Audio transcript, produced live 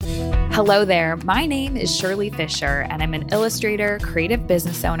Hello there, my name is Shirley Fisher, and I'm an illustrator, creative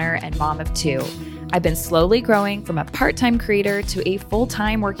business owner, and mom of two. I've been slowly growing from a part-time creator to a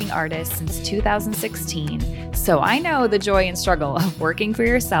full-time working artist since 2016, so I know the joy and struggle of working for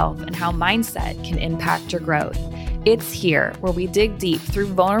yourself and how mindset can impact your growth. It's here where we dig deep through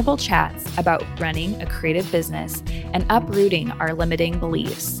vulnerable chats about running a creative business and uprooting our limiting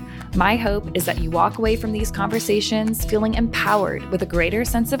beliefs. My hope is that you walk away from these conversations feeling empowered with a greater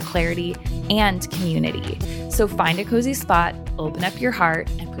sense of clarity and community. So find a cozy spot, open up your heart,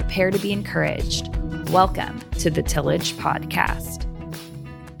 and prepare to be encouraged. Welcome to the Tillage podcast.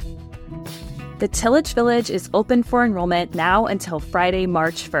 The Tillage Village is open for enrollment now until Friday,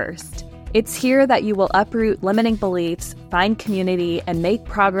 March 1st. It's here that you will uproot limiting beliefs, find community, and make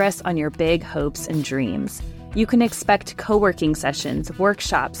progress on your big hopes and dreams. You can expect co-working sessions,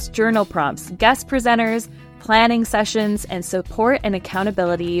 workshops, journal prompts, guest presenters, planning sessions, and support and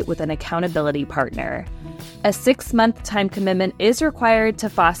accountability with an accountability partner. A 6-month time commitment is required to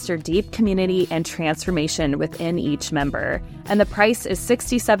foster deep community and transformation within each member, and the price is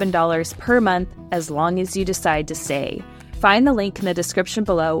 $67 per month as long as you decide to stay. Find the link in the description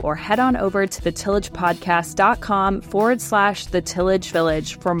below or head on over to thetillagepodcast.com/The Tillage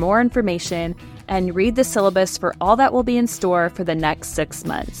Village for more information and read the syllabus for all that will be in store for the next 6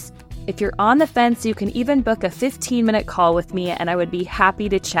 months. If you're on the fence, you can even book a 15-minute call with me and I would be happy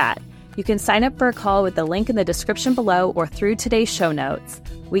to chat. You can sign up for a call with the link in the description below or through today's show notes.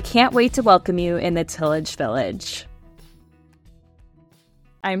 We can't wait to welcome you in the Tillage Village.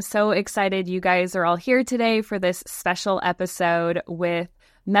 I'm so excited you guys are all here today for this special episode with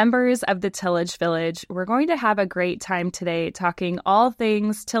members of the Tillage Village. We're going to have a great time today talking all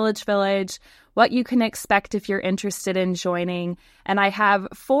things Tillage Village, what you can expect if you're interested in joining. And I have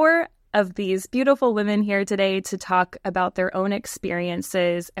 4 of these beautiful women here today to talk about their own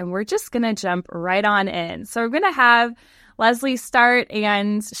experiences, and we're just going to jump right on in. So we're going to have Leslie start,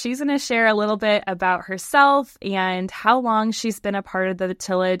 and she's going to share a little bit about herself and how long she's been a part of the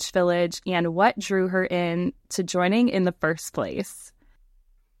Tillage Village and what drew her in to joining in the first place.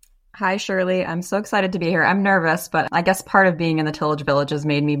 Hi, Shirley. I'm so excited to be here. I'm nervous, but I guess part of being in the Tillage Village has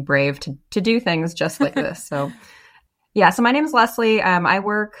made me brave to do things just like this. So my name is Leslie. I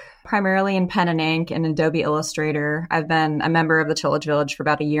work primarily in pen and ink and Adobe Illustrator. I've been a member of the Tillage Village for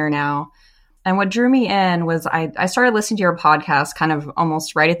about a year now. And what drew me in was I started listening to your podcast kind of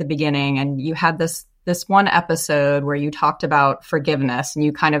almost right at the beginning. And you had this one episode where you talked about forgiveness, and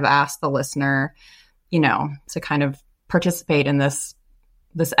you kind of asked the listener, to kind of participate in this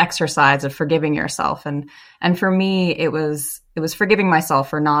exercise of forgiving yourself. And for me, it was forgiving myself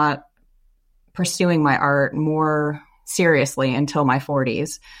for not pursuing my art more seriously until my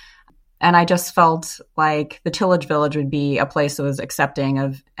 40s. And I just felt like the Tillage Village would be a place that was accepting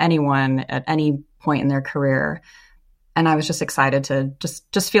of anyone at any point in their career. And I was just excited to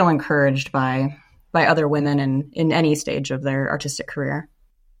just feel encouraged by other women in any stage of their artistic career.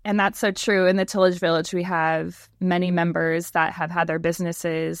 And that's so true. In the Tillage Village, we have many members that have had their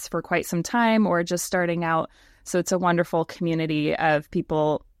businesses for quite some time or just starting out. So it's a wonderful community of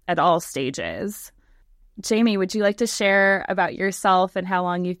people at all stages. Jamie, would you like to share about yourself and how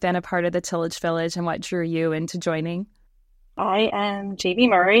long you've been a part of the Tillage Village and what drew you into joining? I am Jamie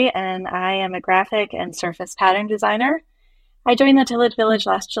Murray, and I am a graphic and surface pattern designer. I joined the Tillage Village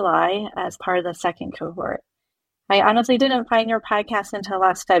last July as part of the second cohort. I honestly didn't find your podcast until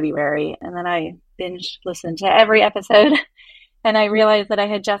last February, and then I binge listened to every episode, and I realized that I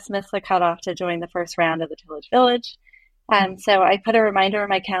had just missed the cutoff to join the first round of the Tillage Village. So I put a reminder in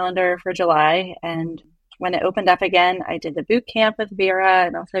my calendar for July, and when it opened up again, I did the boot camp with Vera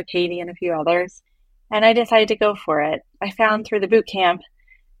and also Katie and a few others, and I decided to go for it. I found through the boot camp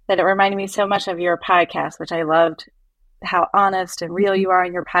that it reminded me so much of your podcast, which I loved, how honest and real you are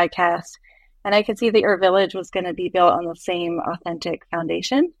in your podcast. And I could see that your village was going to be built on the same authentic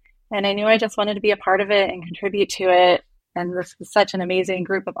foundation. And I knew I just wanted to be a part of it and contribute to it. And this was such an amazing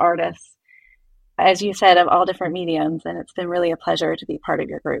group of artists, as you said, of all different mediums. And it's been really a pleasure to be part of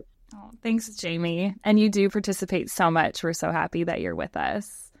your group. Oh, thanks, Jamie. And you do participate so much. We're so happy that you're with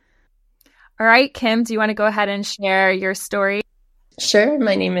us. All right, Kim, do you want to go ahead and share your story? Sure.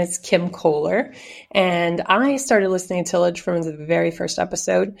 My name is Kim Kohler, and I started listening to Tillage from the very first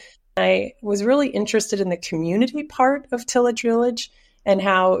episode. I was really interested in the community part of Tillage Village and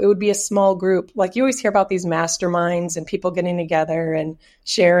how it would be a small group. Like you always hear about these masterminds and people getting together and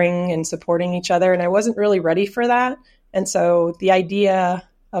sharing and supporting each other. And I wasn't really ready for that. And so the idea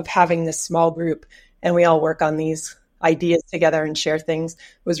of having this small group and we all work on these ideas together and share things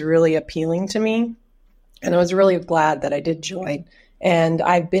was really appealing to me. And I was really glad that I did join. And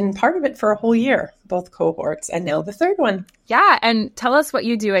I've been part of it for a whole year, both cohorts, and now the third one. Yeah. And tell us what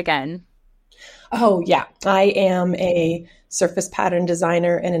you do again. Oh, yeah. I am a surface pattern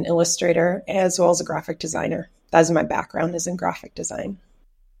designer and an illustrator, as well as a graphic designer. That's my background, is in graphic design.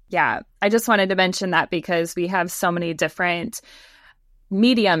 Yeah. I just wanted to mention that because we have so many different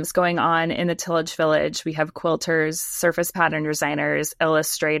mediums going on in the Tillage Village. We have quilters, surface pattern designers,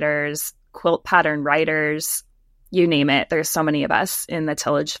 illustrators, quilt pattern writers, you name it. There's so many of us in the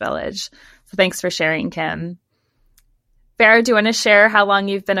Tillage Village. So thanks for sharing, Kim. Vera, do you want to share how long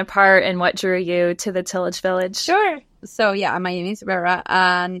you've been apart and what drew you to the Tillage Village? Sure. So yeah, my name is Vera,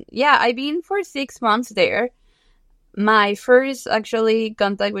 and yeah, I've been for 6 months there. My first actually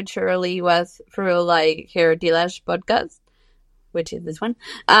contact with Shirley was through like her Tillage podcast, which is this one,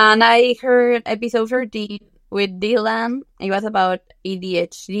 and I heard episode 13 with Dylan. It was about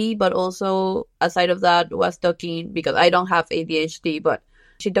ADHD, but also aside of that was talking, because I don't have ADHD, but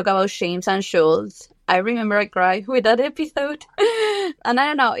she talked about shames and shoals. I remember I cried with that episode. And I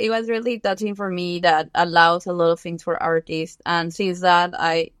don't know, it was really touching for me that allows a lot of things for artists. And since that,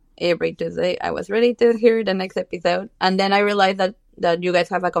 every Tuesday, I was ready to hear the next episode. And then I realized that you guys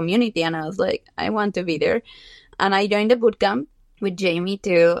have a community, and I was like, I want to be there. And I joined the bootcamp with Jamie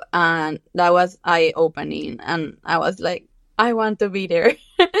too, and that was eye-opening. And I was like, I want to be there.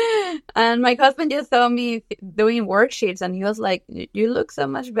 And my husband just saw me doing worksheets, and he was like, you look so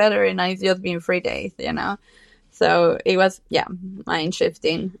much better. And it's just been 3 days, So it was, mind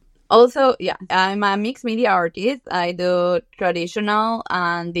shifting. Also, I'm a mixed media artist. I do traditional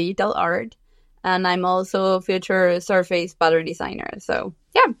and digital art. And I'm also a future surface pattern designer. So,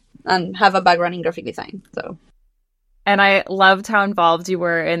 and have a background in graphic design. So. And I loved how involved you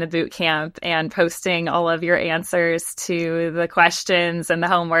were in the boot camp and posting all of your answers to the questions and the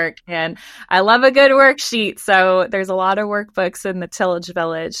homework. And I love a good worksheet. So there's a lot of workbooks in the Tillage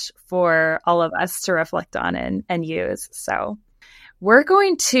Village for all of us to reflect on and use. So we're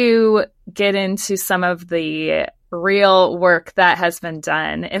going to get into some of the real work that has been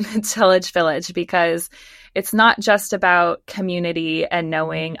done in the Tillage Village, because it's not just about community and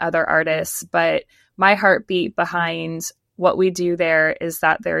knowing other artists, but my heartbeat behind what we do there is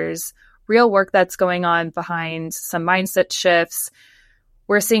that there's real work that's going on behind some mindset shifts.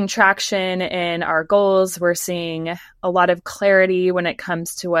 We're seeing traction in our goals. We're seeing a lot of clarity when it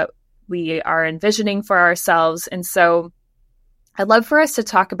comes to what we are envisioning for ourselves. And so I'd love for us to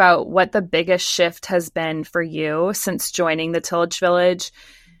talk about what the biggest shift has been for you since joining the Tillage Village,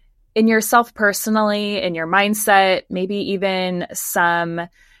 in yourself personally, in your mindset, maybe even some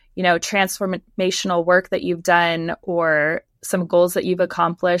transformational work that you've done or some goals that you've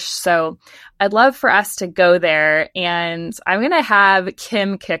accomplished. So I'd love for us to go there. And I'm going to have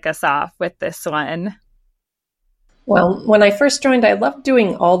Kim kick us off with this one. Well, when I first joined, I loved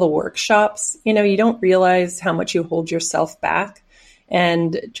doing all the workshops. You don't realize how much you hold yourself back.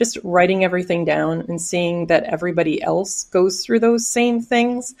 And just writing everything down and seeing that everybody else goes through those same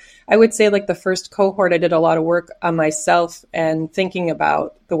things. I would say like the first cohort, I did a lot of work on myself and thinking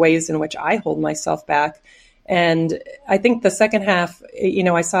about the ways in which I hold myself back. And I think the second half,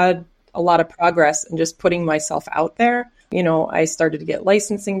 I saw a lot of progress in just putting myself out there. I started to get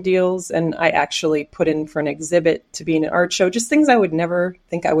licensing deals, and I actually put in for an exhibit to be in an art show, just things I would never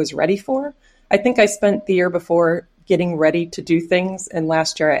think I was ready for. I think I spent the year before getting ready to do things, and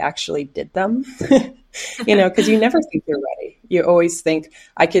last year I actually did them, because you never think you're ready. You always think,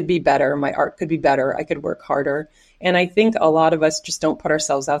 I could be better, my art could be better, I could work harder. And I think a lot of us just don't put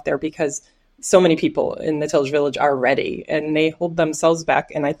ourselves out there because so many people in the Tillage Village are ready and they hold themselves back.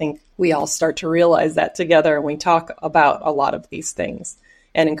 And I think we all start to realize that together, and we talk about a lot of these things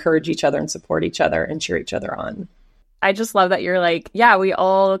and encourage each other and support each other and cheer each other on. I just love that you're like, we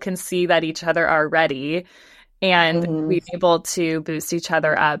all can see that each other are ready. And we've been able to boost each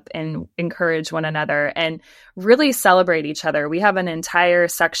other up and encourage one another and really celebrate each other. We have an entire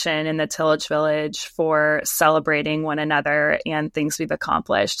section in the Tillage Village for celebrating one another and things we've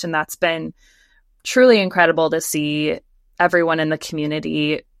accomplished. And that's been truly incredible to see everyone in the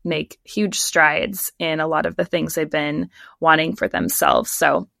community make huge strides in a lot of the things they've been wanting for themselves.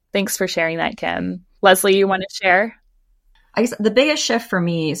 So thanks for sharing that, Kim. Leslie, you want to share? I guess the biggest shift for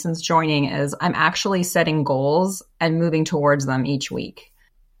me since joining is I'm actually setting goals and moving towards them each week.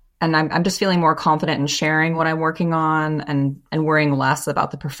 And I'm just feeling more confident in sharing what I'm working on and worrying less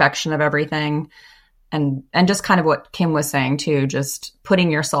about the perfection of everything. And just kind of what Kim was saying too, just putting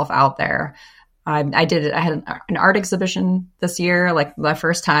yourself out there. I had an art exhibition this year, like my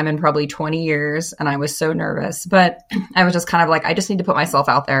first time in probably 20 years. And I was so nervous, but I was just kind of like, I just need to put myself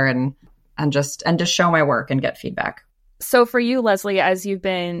out there and just show my work and get feedback. So for you, Leslie, as you've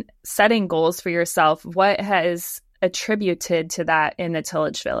been setting goals for yourself, what has attributed to that in the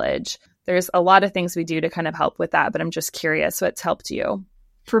Tillage Village? There's a lot of things we do to kind of help with that, but I'm just curious what's helped you.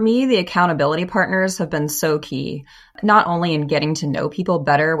 For me, the accountability partners have been so key, not only in getting to know people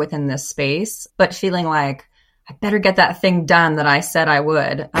better within this space, but feeling like I better get that thing done that I said I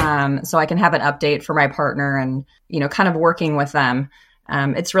would, so I can have an update for my partner and, kind of working with them.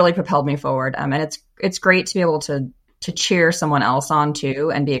 It's really propelled me forward. And it's great to be able to cheer someone else on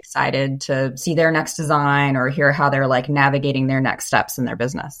too and be excited to see their next design or hear how they're like navigating their next steps in their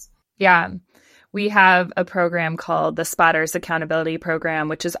business. Yeah. We have a program called the Spotters Accountability Program,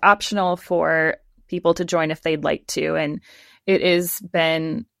 which is optional for people to join if they'd like to. And it has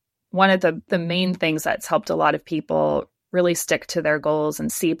been one of the main things that's helped a lot of people really stick to their goals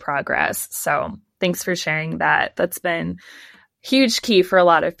and see progress. So thanks for sharing that. That's been huge key for a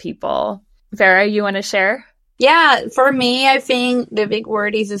lot of people. Vera, you want to share? Yeah, for me, I think the big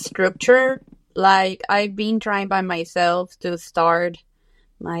word is structure. Like, I've been trying by myself to start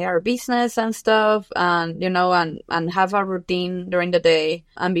my art business and stuff, and and have a routine during the day.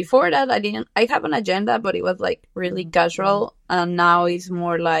 And before that, I have an agenda, but it was like really casual. And now it's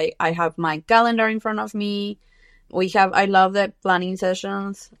more like I have my calendar in front of me. I love the planning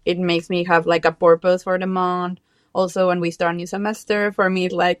sessions. It makes me have like a purpose for the month. Also, when we start a new semester, for me,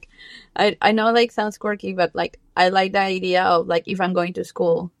 it's like, I know like sounds quirky, but like I like the idea of like if I'm going to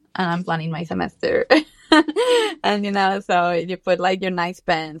school and I'm planning my semester. And so you put like your nice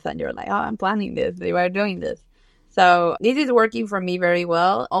pens and you're like, oh, I'm planning this, we are doing this. So this is working for me very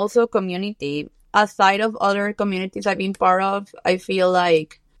well. Also, community, aside of other communities I've been part of, I feel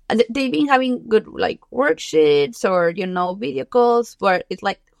like they've been having good like worksheets or video calls where it's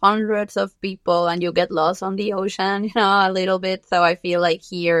like hundreds of people and you get lost on the ocean a little bit. So I feel like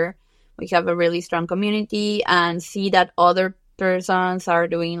here we have a really strong community, and see that other persons are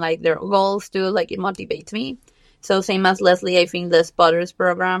doing like their goals too, like it motivates me. So same as Leslie, I think the Spotters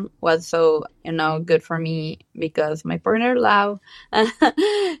program was so good for me because my partner Lau,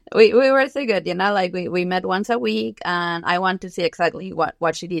 we were so good, like we met once a week, and I want to see exactly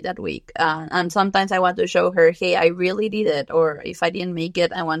what she did that week, and sometimes I want to show her, hey, I really did it, or if I didn't make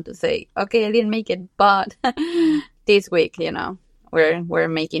it, I want to say, okay, I didn't make it, but this week we're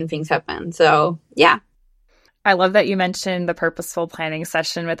making things happen. So yeah. I love that you mentioned the purposeful planning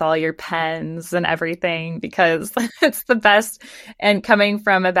session with all your pens and everything, because it's the best. And coming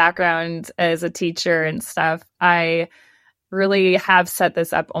from a background as a teacher and stuff, I really have set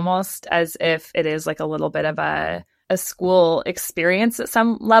this up almost as if it is like a little bit of a school experience at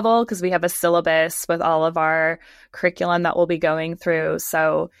some level, because we have a syllabus with all of our curriculum that we'll be going through.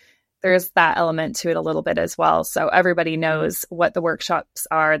 So there's that element to it a little bit as well. So everybody knows what the workshops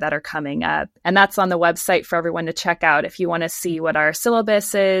are that are coming up. And that's on the website for everyone to check out. If you want to see what our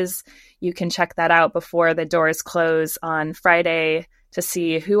syllabus is, you can check that out before the doors close on Friday to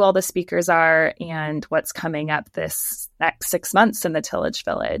see who all the speakers are and what's coming up this next 6 months in the Tillage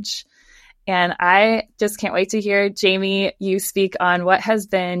Village. And I just can't wait to hear, Jamie, you speak on what has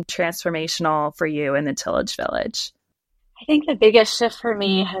been transformational for you in the Tillage Village. I think the biggest shift for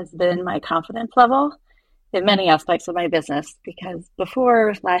me has been my confidence level in many aspects of my business, because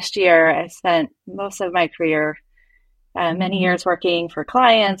before last year, I spent most of my career, many years working for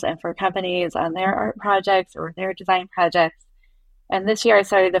clients and for companies on their art projects or their design projects. And this year I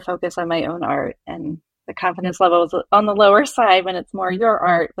started to focus on my own art, and the confidence level is on the lower side when it's more your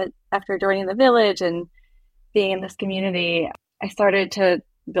art. But after joining the village and being in this community, I started to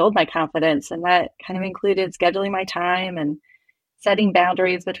build my confidence, and that kind of included scheduling my time and setting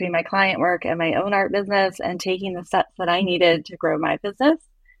boundaries between my client work and my own art business, and taking the steps that I needed to grow my business.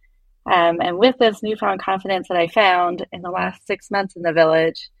 And with this newfound confidence that I found in the last 6 months in the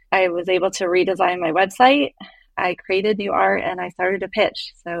village, I was able to redesign my website. I created new art and I started to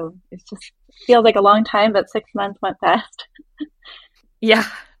pitch. So it just feels like a long time, but 6 months went fast. Yeah.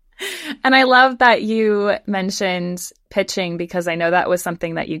 And I love that you mentioned pitching, because I know that was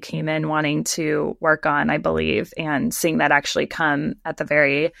something that you came in wanting to work on, I believe, and seeing that actually come at the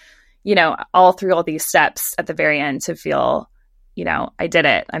very, all through all these steps at the very end to feel, I did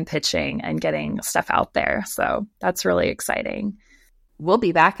it. I'm pitching and getting stuff out there. So that's really exciting. We'll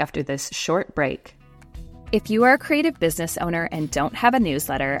be back after this short break. If you are a creative business owner and don't have a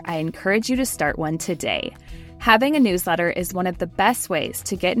newsletter, I encourage you to start one today. Having a newsletter is one of the best ways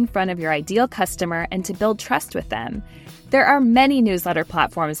to get in front of your ideal customer and to build trust with them. There are many newsletter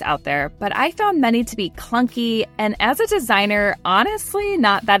platforms out there, but I found many to be clunky and, as a designer, honestly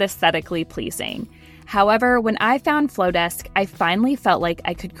not that aesthetically pleasing. However, when I found Flowdesk, I finally felt like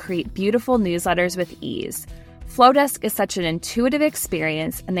I could create beautiful newsletters with ease. Flowdesk is such an intuitive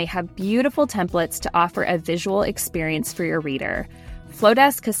experience, and they have beautiful templates to offer a visual experience for your reader.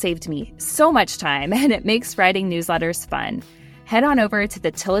 Flowdesk has saved me so much time, and it makes writing newsletters fun. Head on over to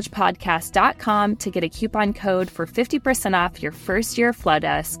thetillagepodcast.com to get a coupon code for 50% off your first year of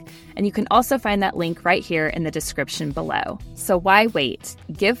Flowdesk, and you can also find that link right here in the description below. So why wait?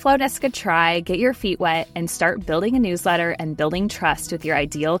 Give Flowdesk a try, get your feet wet, and start building a newsletter and building trust with your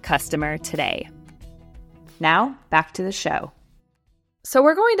ideal customer today. Now, back to the show. So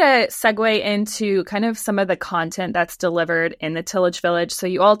we're going to segue into kind of some of the content that's delivered in the Tillage Village. So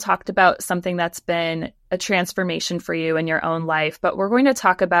you all talked about something that's been a transformation for you in your own life, but we're going to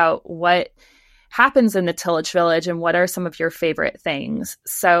talk about what happens in the Tillage Village and what are some of your favorite things.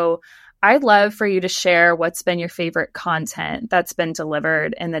 So I'd love for you to share what's been your favorite content that's been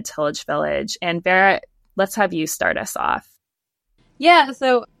delivered in the Tillage Village. And Vera, let's have you start us off. Yeah,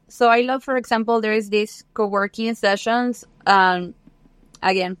 so I love, for example, there is these co-working sessions.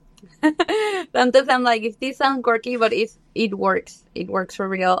 Again, sometimes I'm like, if this sounds quirky, but it works. It works for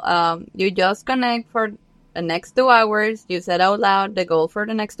real. You just connect for the next 2 hours. You set out loud the goal for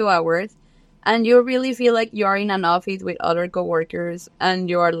the next 2 hours. And you really feel like you're in an office with other coworkers. And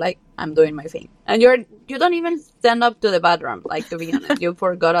you're like, I'm doing my thing. And you don't even stand up to the bathroom. Like, to be honest, you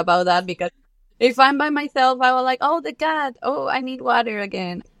forgot about that. Because if I'm by myself, I was like, oh, the cat. Oh, I need water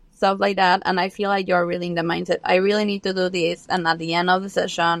again. Stuff like that. And I feel like you're really in the mindset, I really need to do this. And at the end of the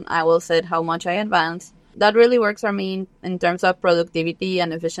session, I will set how much I advanced. That really works for me in terms of productivity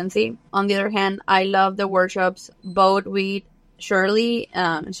and efficiency. On the other hand, I love the workshops, both with Shirley.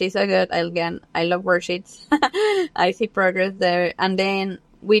 She's so good. I love worksheets. I see progress there. And then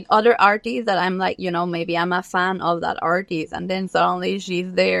with other artists that I'm like, maybe I'm a fan of that artist. And then suddenly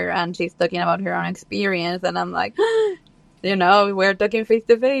she's there and she's talking about her own experience. And I'm like, we're talking face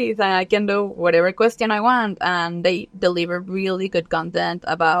to face and I can do whatever question I want. And they deliver really good content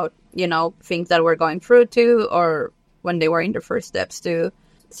about, things that we're going through too, or when they were in their first steps too.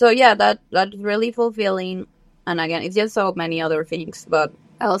 So yeah, that's really fulfilling. And again, it's just so many other things. But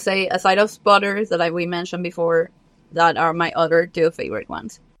I'll say, aside of spotters that we mentioned before, that are my other two favorite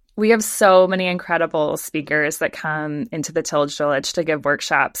ones. We have so many incredible speakers that come into the Tillage Village to give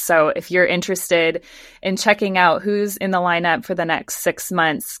workshops. So if you're interested in checking out who's in the lineup for the next 6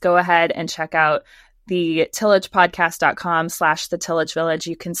 months, go ahead and check out the tillagepodcast.com/the Tillage Village.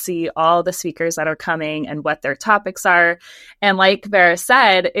 You can see all the speakers that are coming and what their topics are. And like Vera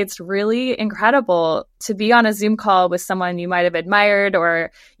said, it's really incredible to be on a Zoom call with someone you might have admired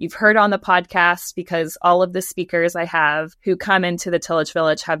or you've heard on the podcast, because all of the speakers I have who come into the Tillage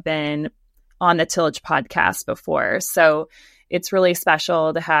Village have been on the Tillage podcast before. So it's really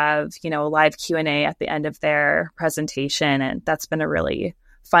special to have, a live Q&A at the end of their presentation. And that's been a really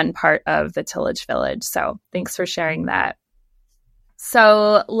fun part of the Tillage Village. So thanks for sharing that.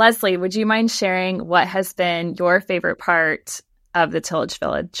 So Leslie, would you mind sharing what has been your favorite part of the Tillage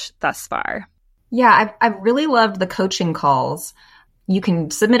Village thus far? Yeah, I've really loved the coaching calls. You can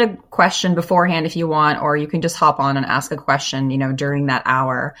submit a question beforehand if you want, or you can just hop on and ask a question, during that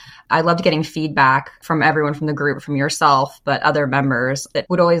hour. I loved getting feedback from everyone from the group, from yourself, but other members. It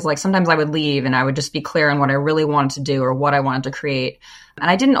would always sometimes I would leave and I would just be clear on what I really wanted to do or what I wanted to create. And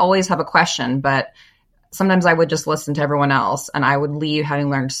I didn't always have a question, but sometimes I would just listen to everyone else and I would leave having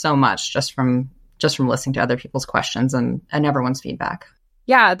learned so much just from listening to other people's questions and everyone's feedback.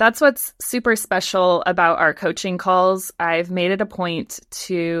 Yeah, that's what's super special about our coaching calls. I've made it a point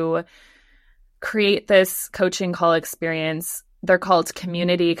to create this coaching call experience. They're called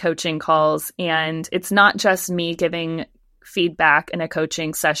community coaching calls. And it's not just me giving feedback in a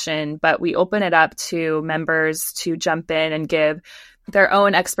coaching session, but we open it up to members to jump in and give their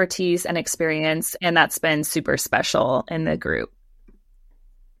own expertise and experience. And that's been super special in the group.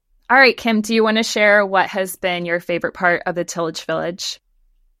 All right, Kim, do you want to share what has been your favorite part of the Tillage Village?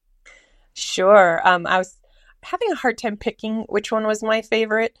 Sure. I was having a hard time picking which one was my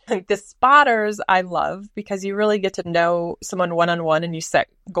favorite. The spotters I love because you really get to know someone one-on-one and you set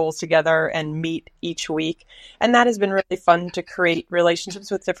goals together and meet each week. And that has been really fun to create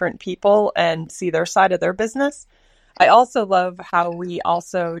relationships with different people and see their side of their business. I also love how we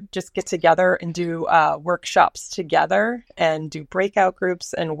also just get together and do workshops together and do breakout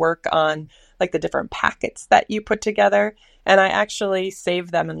groups and work on the different packets that you put together. And I actually save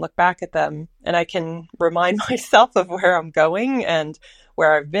them and look back at them and I can remind myself of where I'm going and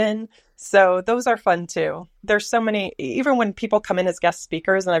where I've been. So those are fun too. There's so many, even when people come in as guest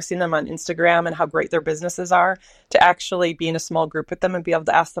speakers and I've seen them on Instagram and how great their businesses are, to actually be in a small group with them and be able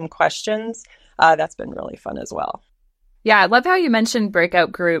to ask them questions, that's been really fun as well. Yeah, I love how you mentioned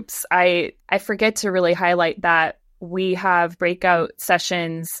breakout groups. I forget to really highlight that we have breakout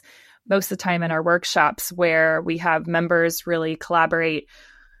sessions most of the time in our workshops where we have members really collaborate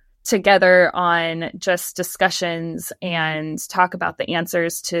together on just discussions and talk about the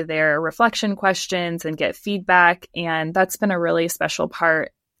answers to their reflection questions and get feedback. And that's been a really special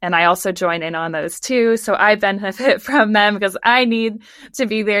part. And I also join in on those too. So I benefit from them because I need to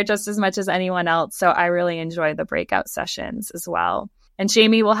be there just as much as anyone else. So I really enjoy the breakout sessions as well. And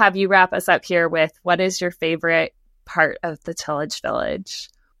Jamie, we'll have you wrap us up here with what is your favorite part of the Tillage Village?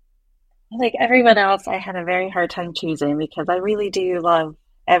 Like everyone else, I had a very hard time choosing because I really do love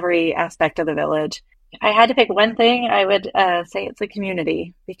every aspect of the village. If I had to pick one thing, I would say it's the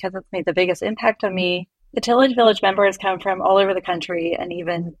community because it's made the biggest impact on me. The Tillage Village members come from all over the country and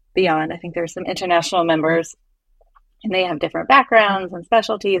even beyond. I think there's some international members, and they have different backgrounds and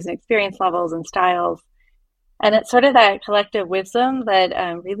specialties and experience levels and styles. And it's sort of that collective wisdom that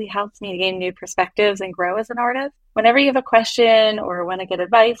really helps me gain new perspectives and grow as an artist. Whenever you have a question or want to get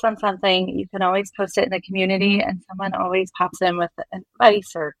advice on something, you can always post it in the community, and someone always pops in with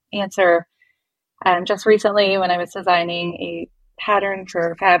advice or answer. Just recently, when I was designing a pattern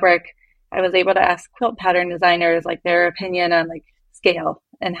for fabric, I was able to ask quilt pattern designers like their opinion on like scale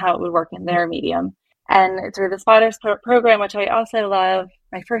and how it would work in their medium. And through the Spotters program, which I also love,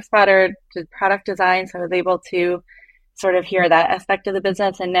 my first spotter did product design, so I was able to sort of hear that aspect of the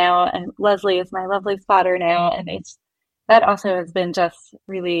business. And now, and Leslie is my lovely spotter now, and that also has been just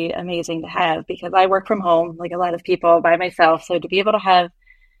really amazing to have because I work from home, like a lot of people, by myself. So to be able to have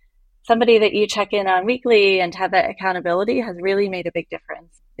somebody that you check in on weekly and to have that accountability has really made a big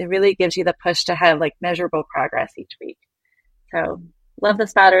difference. It really gives you the push to have like measurable progress each week. So love the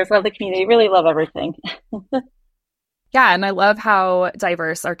spotters, love the community, really love everything. Yeah, and I love how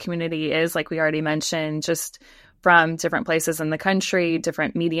diverse our community is, like we already mentioned, just from different places in the country,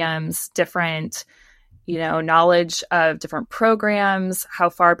 different mediums, different, knowledge of different programs, how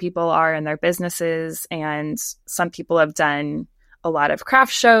far people are in their businesses. And some people have done a lot of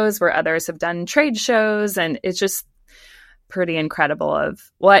craft shows where others have done trade shows. And it's just pretty incredible of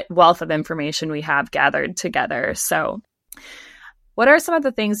what wealth of information we have gathered together. So what are some of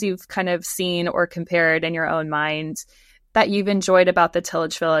the things you've kind of seen or compared in your own mind that you've enjoyed about the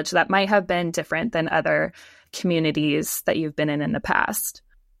Tillage Village that might have been different than other communities that you've been in the past?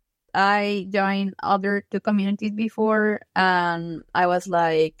 I joined other two communities before, and I was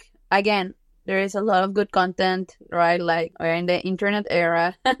like, again, there is a lot of good content, right? Like we're in the internet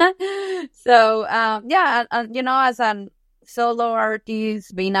era. So, as a solo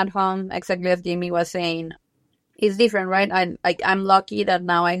artist, being at home, exactly as Jamie was saying, it's different, right? I'm lucky that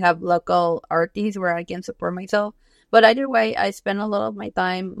now I have local artists where I can support myself. But either way, I spend a lot of my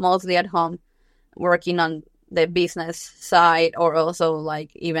time mostly at home working on the business side or also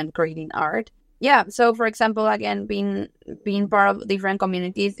like even creating art. Yeah, so for example, again, being part of different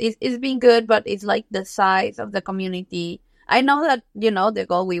communities is being good, but it's like the size of the community. I know that, the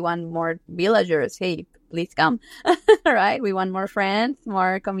goal, we want more villagers. Hey, please come, right? We want more friends,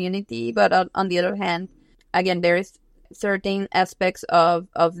 more community. But on the other hand, again, there is certain aspects of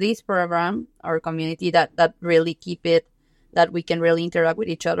this program or community that really keep it, that we can really interact with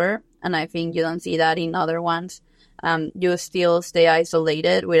each other. And I think you don't see that in other ones. You still stay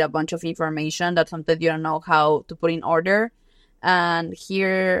isolated with a bunch of information that sometimes you don't know how to put in order. And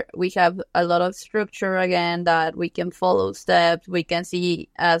here we have a lot of structure again that we can follow steps. We can see,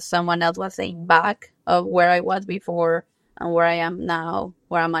 as someone else was saying, back of where I was before and where I am now,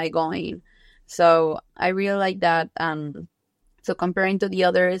 where am I going. So I really like that. So comparing to the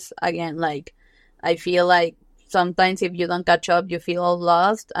others, again, like I feel like sometimes if you don't catch up, you feel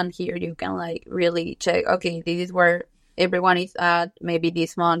lost. And here you can like really check, okay, this is where everyone is at. Maybe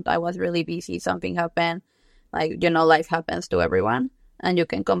this month I was really busy, something happened. Like, life happens to everyone. And you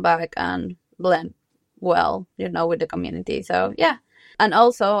can come back and blend well, with the community. So yeah. And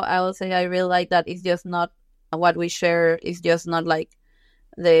also I will say I really like that it's just not what we share. It's just not like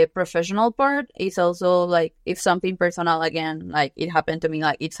the professional part. Is also like if something personal, again, like it happened to me,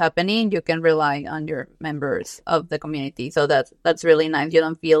 like it's happening, you can rely on your members of the community. So that's really nice. You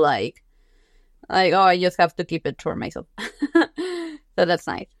don't feel like oh, I just have to keep it for myself. So that's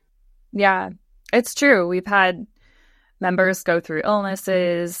nice. Yeah, it's true. We've had members go through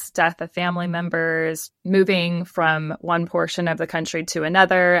illnesses, death of family members, moving from one portion of the country to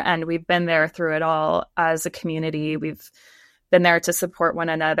another, and we've been there through it all as a community. We've been there to support one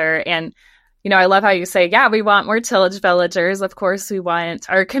another. And, I love how you say, yeah, we want more Tillage villagers. Of course, we want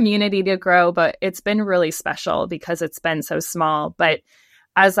our community to grow, but it's been really special because it's been so small. But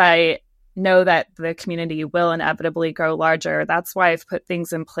as I know that the community will inevitably grow larger. That's why I've put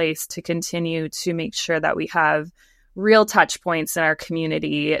things in place to continue to make sure that we have real touch points in our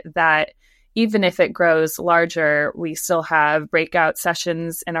community, that even if it grows larger, we still have breakout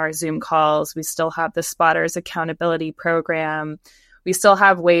sessions in our Zoom calls. We still have the Spotters accountability program. We still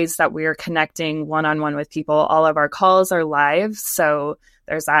have ways that we are connecting one-on-one with people. All of our calls are live, so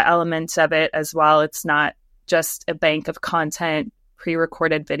there's that element of it as well. It's not just a bank of content,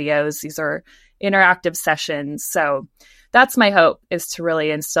 pre-recorded videos. These are interactive sessions. So that's my hope, is to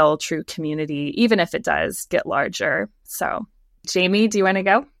really instill true community, even if it does get larger. So Jamie, do you want to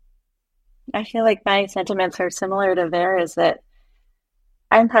go? I feel like my sentiments are similar to theirs, that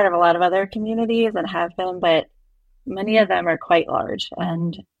I'm part of a lot of other communities and have been, but many of them are quite large.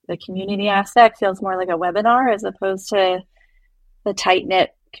 And the community aspect feels more like a webinar as opposed to the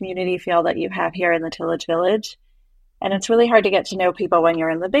tight-knit community feel that you have here in the Tillage Village. And it's really hard to get to know people when you're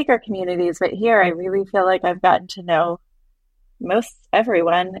in the bigger communities, but here I really feel like I've gotten to know most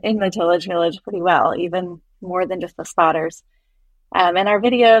everyone in the Tillage Village pretty well, even more than just the spotters. And our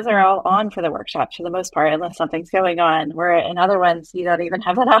videos are all on for the workshops for the most part, unless something's going on, where in other ones, you don't even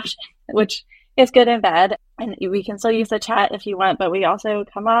have that option, which is good and bad. And we can still use the chat if you want, but we also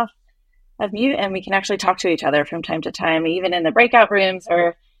come off of mute and we can actually talk to each other from time to time, even in the breakout rooms,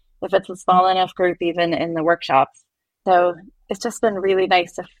 or if it's a small enough group, even in the workshops. So it's just been really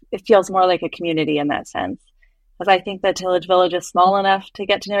nice. It feels more like a community in that sense, because I think the Tillage Village is small enough to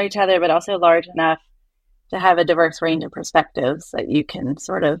get to know each other, but also large enough to have a diverse range of perspectives that you can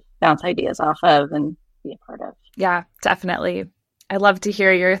sort of bounce ideas off of and be a part of. Yeah, definitely. I'd love to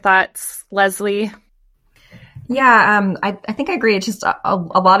hear your thoughts, Leslie. Yeah, I think I agree. It's just a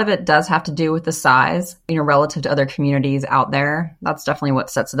lot of it does have to do with the size, relative to other communities out there. That's definitely what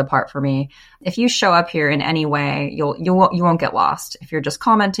sets it apart for me. If you show up here in any way, you won't get lost. If you're just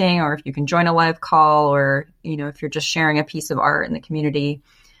commenting, or if you can join a live call, or if you're just sharing a piece of art in the community,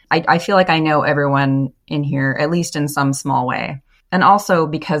 I feel like I know everyone in here, at least in some small way. And also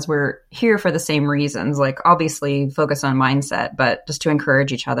because we're here for the same reasons, like obviously focus on mindset, but just to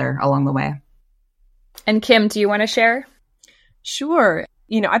encourage each other along the way. And Kim, do you want to share? Sure.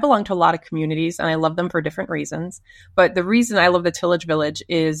 I belong to a lot of communities and I love them for different reasons. But the reason I love the Tillage Village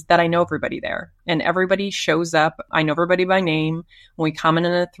is that I know everybody there and everybody shows up. I know everybody by name. When we comment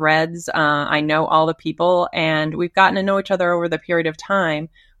in the threads, I know all the people and we've gotten to know each other over the period of time.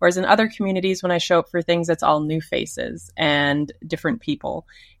 Whereas in other communities, when I show up for things, it's all new faces and different people.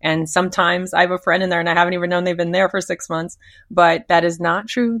 And sometimes I have a friend in there and I haven't even known they've been there for 6 months. But that is not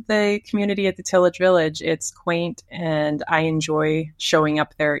true. The community at the Tillage Village, it's quaint and I enjoy showing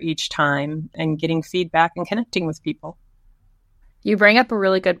up there each time and getting feedback and connecting with people. You bring up a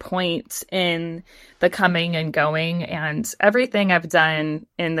really good point in the coming and going, and everything I've done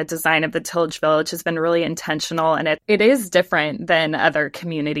in the design of the Tillage Village has been really intentional, and it is different than other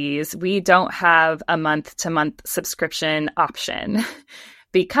communities. We don't have a month-to-month subscription option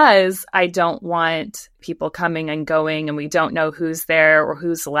because I don't want people coming and going and we don't know who's there or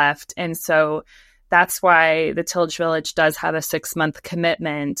who's left. And so that's why the Tillage Village does have a 6-month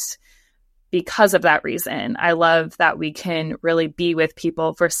commitment. Because of that reason, I love that we can really be with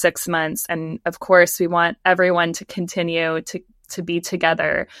people for 6 months. And of course, we want everyone to continue to be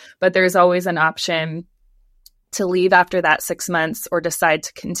together. But there's always an option to leave after that 6 months or decide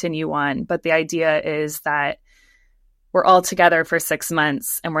to continue on. But the idea is that we're all together for 6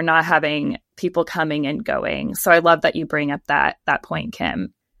 months and we're not having people coming and going. So I love that you bring up that point,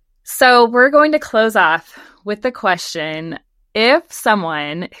 Kim. So we're going to close off with the question: if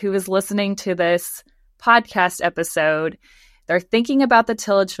someone who is listening to this podcast episode, they're thinking about the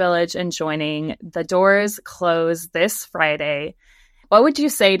Tillage Village and joining, the doors close this Friday, what would you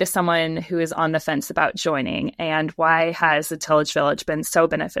say to someone who is on the fence about joining, and why has the Tillage Village been so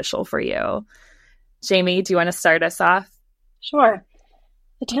beneficial for you? Jamie, do you want to start us off? Sure.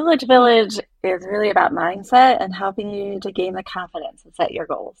 The Tillage Village is really about mindset and helping you to gain the confidence and set your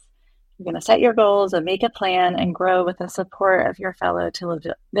goals. You're going to set your goals and make a plan and grow with the support of your fellow Tillage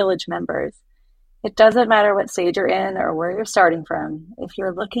Village members. It doesn't matter what stage you're in or where you're starting from. If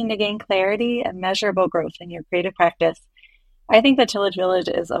you're looking to gain clarity and measurable growth in your creative practice, I think the Tillage Village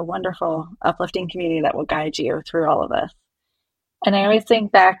is a wonderful, uplifting community that will guide you through all of this. And I always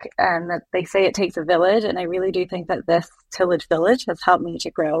think back that they say it takes a village, and I really do think that this Tillage Village has helped me to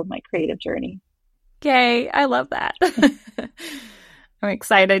grow my creative journey. Yay, I love that. I'm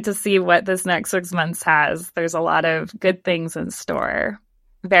excited to see what this next 6 months has. There's a lot of good things in store.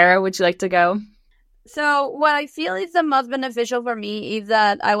 Vera, would you like to go? So what I feel is the most beneficial for me is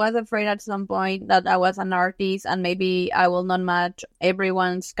that I was afraid at some point that I was an artist and maybe I will not match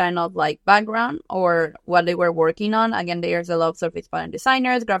everyone's kind of like background or what they were working on. Again, there's a lot of surface pattern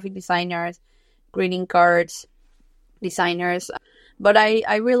designers, graphic designers, greeting cards designers. But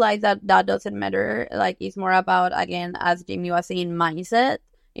I realized that that doesn't matter. Like, it's more about, again, as Jamie was saying, mindset.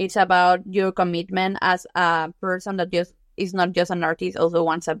 It's about your commitment as a person that just is not just an artist, also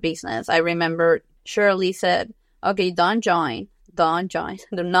wants a business. I remember Shirley said, okay, do not join.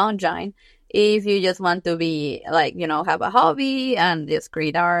 If you just want to be like, have a hobby and just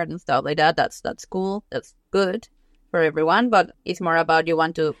create art and stuff like that, that's cool. That's good for everyone. But it's more about you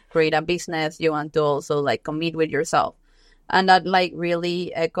want to create a business. You want to also like commit with yourself. And that like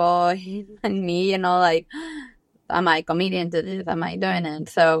really echoed in me, like, am I committing to this? Am I doing it?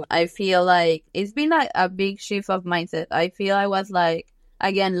 So I feel like it's been like a big shift of mindset. I feel I was like,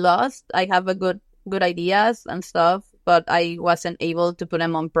 again, lost. I have a good ideas and stuff, but I wasn't able to put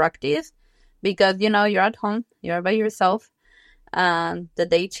them on practice because, you're at home, you're by yourself, and the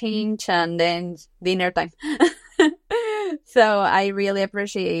day change and then dinner time. So I really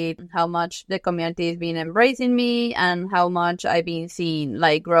appreciate how much the community has been embracing me and how much I've been seeing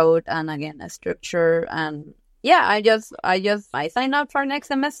like growth and again a structure. And yeah, I signed up for next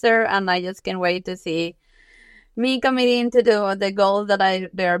semester and I just can't wait to see me committing to do the goals that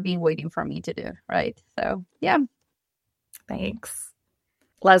they're been waiting for me to do. Right. So yeah. Thanks.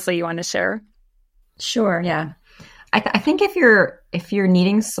 Leslie, you want to share? Sure. Yeah. I think if you're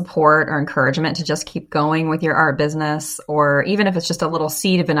needing support or encouragement to just keep going with your art business, or even if it's just a little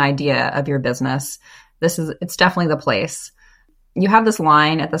seed of an idea of your business, it's definitely the place. You have this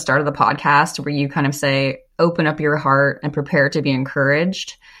line at the start of the podcast where you kind of say, open up your heart and prepare to be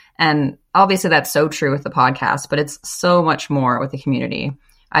encouraged. And obviously that's so true with the podcast, but it's so much more with the community.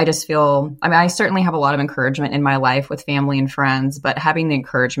 I just feel, I certainly have a lot of encouragement in my life with family and friends, but having the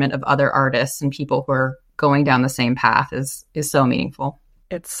encouragement of other artists and people who are going down the same path is so meaningful.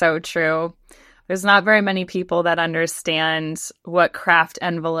 It's so true. There's not very many people that understand what craft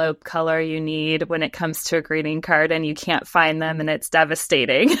envelope color you need when it comes to a greeting card, and you can't find them, and it's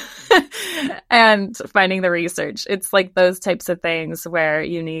devastating. And finding the research, it's like those types of things where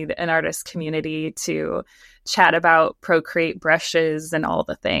you need an artist community to chat about Procreate brushes and all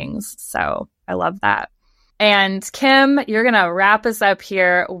the things. So I love that. And Kim, you're going to wrap us up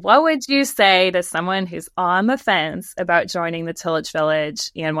here. What would you say to someone who's on the fence about joining the Tillage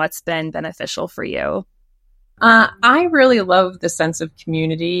Village and what's been beneficial for you? I really love the sense of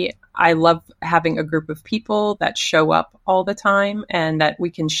community. I love having a group of people that show up all the time and that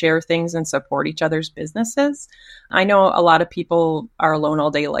we can share things and support each other's businesses. I know a lot of people are alone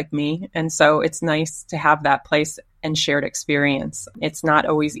all day like me, and so it's nice to have that place and shared experience. It's not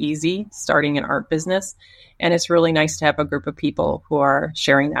always easy starting an art business, and it's really nice to have a group of people who are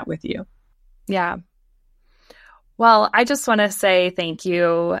sharing that with you. Yeah. Well, I just want to say thank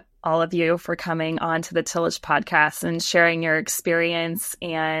you, all of you, for coming on to the Tillage podcast and sharing your experience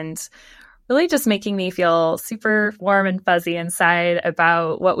and really just making me feel super warm and fuzzy inside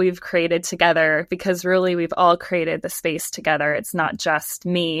about what we've created together, because really we've all created the space together. It's not just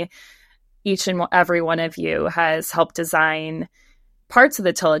me. Each and every one of you has helped design parts of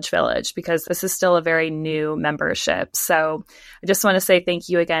the Tillage Village, because this is still a very new membership. So I just want to say thank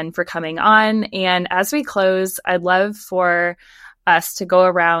you again for coming on. And as we close, I'd love for us to go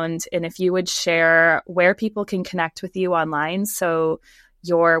around and if you would share where people can connect with you online. So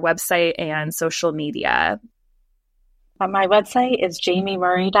your website and social media. My website is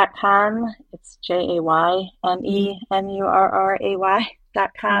jamiemurray.com. It's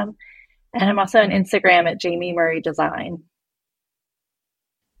JAYMEMURRAY.com. And I'm also on Instagram at Jamie Murray Design.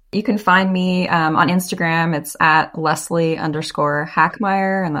 You can find me on Instagram. It's at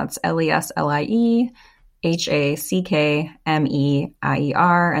Leslie_Hackmeyer, and that's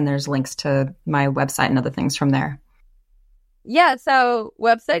LESLIE_HACKMEIER. And there's links to my website and other things from there. Yeah, so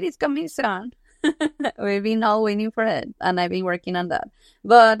website is coming soon. We've been all waiting for it, and I've been working on that.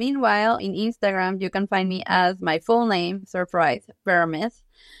 But meanwhile, in Instagram, you can find me as my full name, surprise, Veramis,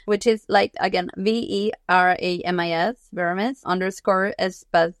 which is like, again, VERAMIS, Veramis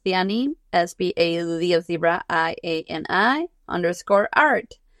 _Espaziani,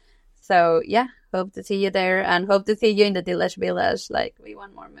 SPAZZIANI_art. So yeah, hope to see you there, and hope to see you in the Tillage Village. Like, we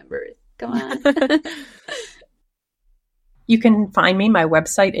want more members. Come on. You can find me. My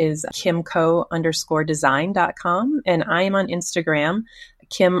website is kimco_design.com, and I am on Instagram,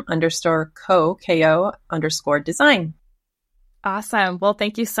 kim_co, KO_design. Awesome. Well,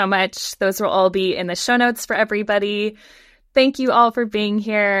 thank you so much. Those will all be in the show notes for everybody. Thank you all for being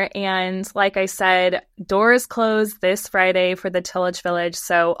here. And like I said, doors close this Friday for the Tillage Village.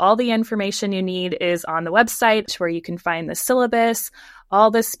 So all the information you need is on the website, where you can find the syllabus,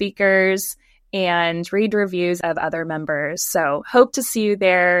 all the speakers, and read reviews of other members. So hope to see you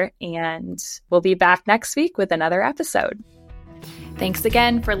there, and we'll be back next week with another episode. Thanks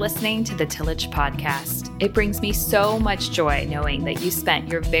again for listening to the Tillage Podcast. It brings me so much joy knowing that you spent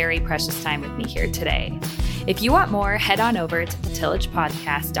your very precious time with me here today. If you want more, head on over to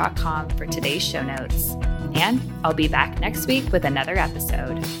thetillagepodcast.com for today's show notes. And I'll be back next week with another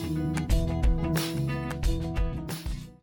episode.